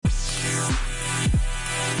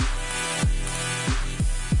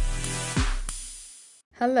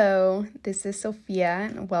Hello, this is Sophia,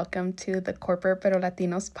 and welcome to the Corporate Pero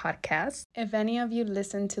Latinos podcast. If any of you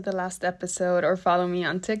listened to the last episode or follow me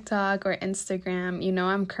on TikTok or Instagram, you know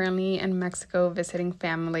I'm currently in Mexico visiting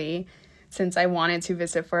family. Since I wanted to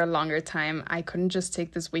visit for a longer time, I couldn't just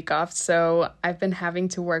take this week off, so I've been having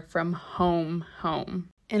to work from home.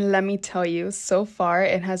 And let me tell you, so far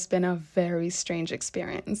it has been a very strange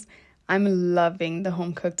experience. I'm loving the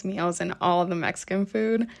home-cooked meals and all the Mexican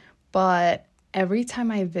food, but every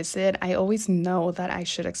time I visit, I always know that I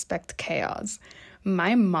should expect chaos.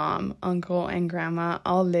 My mom, uncle, and grandma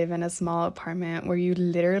all live in a small apartment where you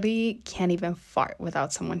literally can't even fart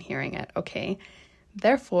without someone hearing it, okay?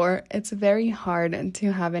 Therefore, it's very hard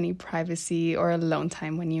to have any privacy or alone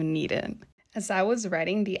time when you need it. As I was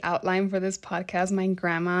writing the outline for this podcast, my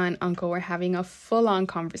grandma and uncle were having a full-on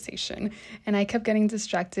conversation, and I kept getting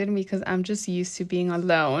distracted because I'm just used to being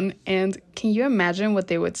alone. And can you imagine what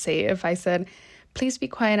they would say if I said, "Please be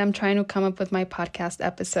quiet, I'm trying to come up with my podcast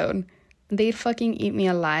episode"? They'd fucking eat me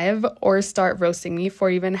alive or start roasting me for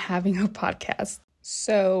even having a podcast.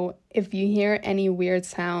 So if you hear any weird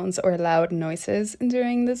sounds or loud noises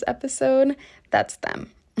during this episode, that's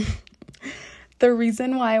them. The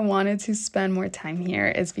reason why I wanted to spend more time here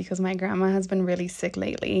is because my grandma has been really sick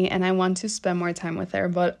lately and I want to spend more time with her,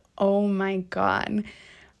 but oh my God,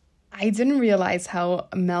 I didn't realize how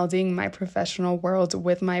melding my professional world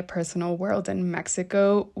with my personal world in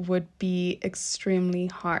Mexico would be extremely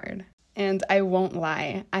hard. And I won't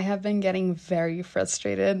lie, I have been getting very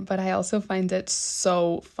frustrated, but I also find it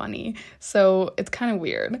so funny. So it's kind of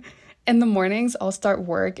weird. In the mornings, I'll start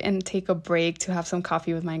work and take a break to have some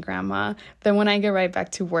coffee with my grandma. Then when I get right back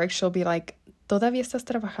to work, she'll be like, "¿Todavía estás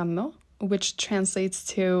trabajando?" Which translates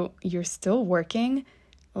to, "You're still working?"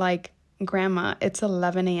 Like, "Grandma, it's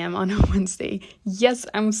 11 a.m. on a Wednesday. Yes,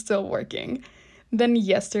 I'm still working." Then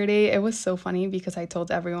yesterday, it was so funny because I told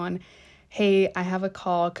everyone, "Hey, I have a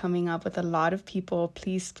call coming up with a lot of people.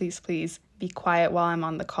 Please be quiet while I'm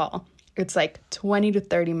on the call." It's like 20 to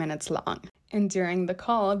 30 minutes long. And during the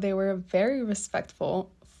call, they were very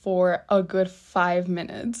respectful for a good 5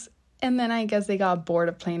 minutes. And then I guess they got bored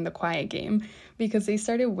of playing the quiet game because they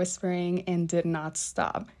started whispering and did not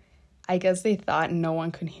stop. I guess they thought no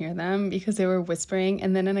one could hear them because they were whispering.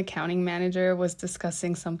 And then an accounting manager was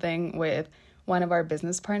discussing something with one of our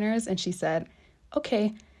business partners, and she said,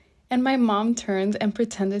 "Okay." And my mom turned and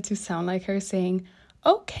pretended to sound like her saying,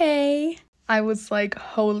 "Okay." I was like,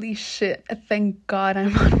 holy shit, thank God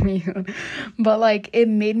I'm on mute. But like, it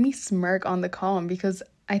made me smirk on the call because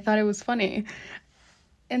I thought it was funny.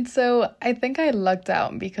 And so I think I lucked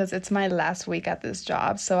out because it's my last week at this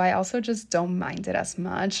job. So I also just don't mind it as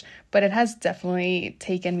much, but it has definitely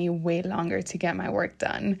taken me way longer to get my work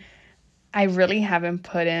done. I really haven't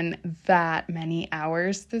put in that many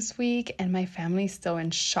hours this week, and my family's still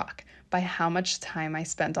in shock by how much time I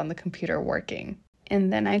spent on the computer working.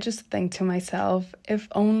 And then I just think to myself, if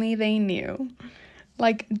only they knew.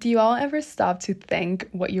 Like, do you all ever stop to think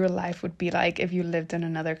what your life would be like if you lived in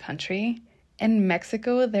another country? In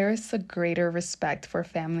Mexico, there is a greater respect for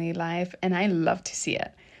family life, and I love to see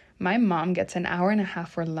it. My mom gets an hour and a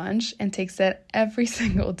half for lunch and takes it every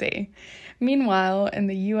single day. Meanwhile, in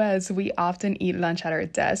the US, we often eat lunch at our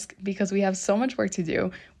desk because we have so much work to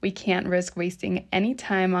do, we can't risk wasting any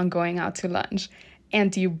time on going out to lunch.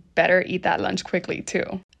 And you better eat that lunch quickly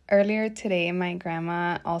too. Earlier today, my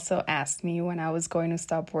grandma also asked me when I was going to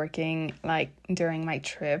stop working, like during my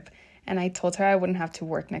trip, and I told her I wouldn't have to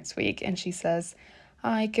work next week, and she says,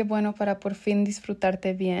 "Ay, qué bueno para por fin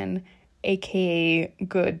disfrutarte bien," aka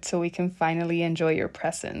good, so we can finally enjoy your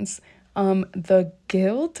presence. The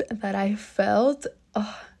guilt that I felt,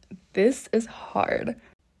 this is hard.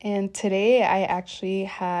 And today I actually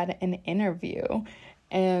had an interview,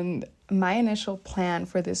 and my initial plan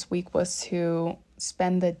for this week was to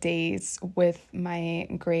spend the days with my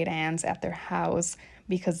great aunts at their house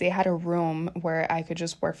because they had a room where I could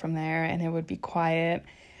just work from there and it would be quiet.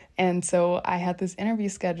 And so I had this interview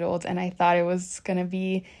scheduled and I thought it was going to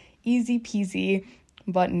be easy peasy,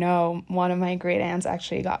 but no, one of my great aunts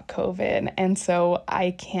actually got COVID. And so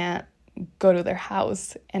I can't go to their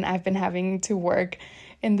house and I've been having to work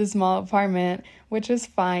in the small apartment, which is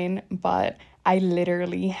fine, but I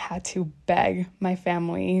literally had to beg my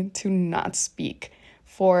family to not speak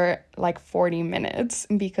for like 40 minutes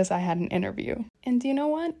because I had an interview. And do you know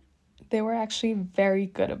what? They were actually very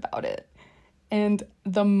good about it. And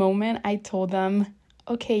the moment I told them,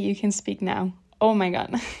 "Okay, you can speak now," oh my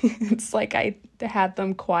God, it's like I had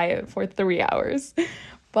them quiet for 3 hours.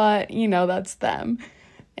 But, you know, that's them.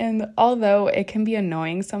 And although it can be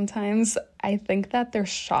annoying sometimes, I think that their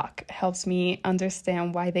shock helps me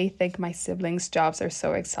understand why they think my siblings' jobs are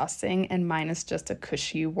so exhausting and mine is just a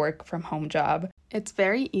cushy work from home job. It's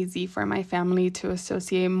very easy for my family to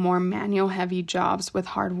associate more manual heavy jobs with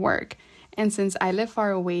hard work. And since I live far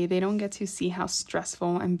away, they don't get to see how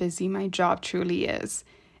stressful and busy my job truly is.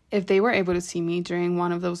 If they were able to see me during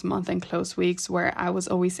one of those month-end close weeks where I was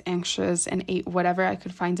always anxious and ate whatever I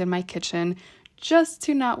could find in my kitchen just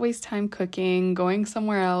to not waste time cooking, going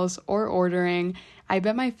somewhere else, or ordering, I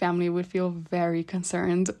bet my family would feel very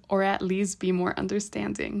concerned or at least be more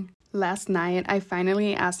understanding. Last night, I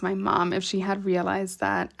finally asked my mom if she had realized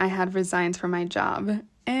that I had resigned from my job,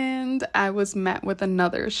 and I was met with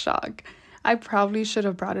another shock. I probably should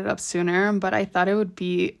have brought it up sooner, but I thought it would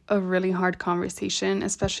be a really hard conversation,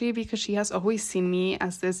 especially because she has always seen me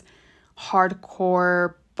as this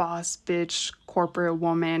hardcore boss bitch corporate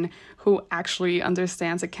woman who actually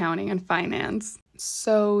understands accounting and finance.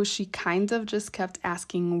 So she kind of just kept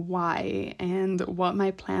asking why and what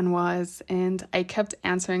my plan was, and I kept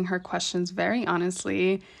answering her questions very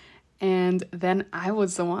honestly, and then I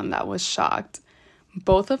was the one that was shocked.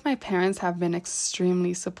 Both of my parents have been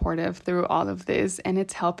extremely supportive through all of this, and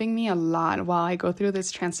it's helping me a lot while I go through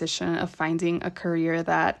this transition of finding a career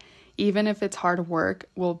that, even if it's hard work,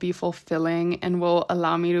 will be fulfilling and will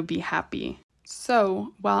allow me to be happy.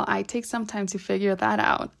 So, while I take some time to figure that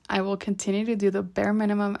out, I will continue to do the bare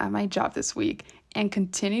minimum at my job this week and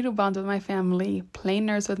continue to bond with my family, play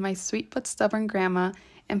nurse with my sweet but stubborn grandma,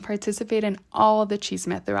 and participate in all the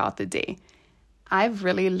chisme throughout the day. I've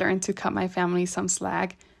really learned to cut my family some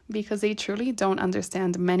slack because they truly don't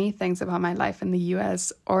understand many things about my life in the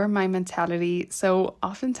US or my mentality, so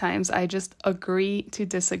oftentimes I just agree to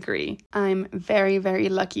disagree. I'm very, very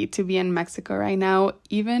lucky to be in Mexico right now,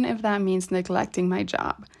 even if that means neglecting my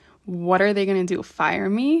job. What are they gonna do, fire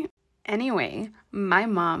me? Anyway, my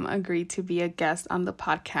mom agreed to be a guest on the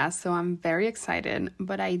podcast, so I'm very excited,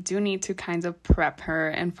 but I do need to kind of prep her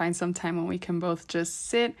and find some time when we can both just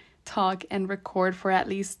sit, talk, and record for at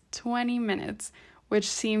least 20 minutes, which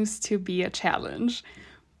seems to be a challenge.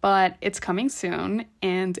 But it's coming soon,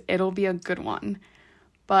 and it'll be a good one.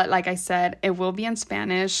 But like I said, it will be in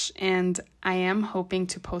Spanish, and I am hoping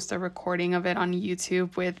to post a recording of it on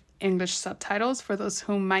YouTube with English subtitles for those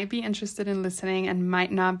who might be interested in listening and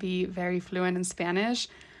might not be very fluent in Spanish,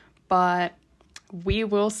 but we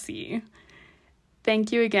will see.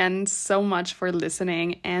 Thank you again so much for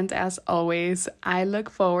listening, and as always, I look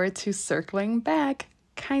forward to circling back.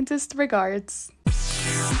 Kindest regards.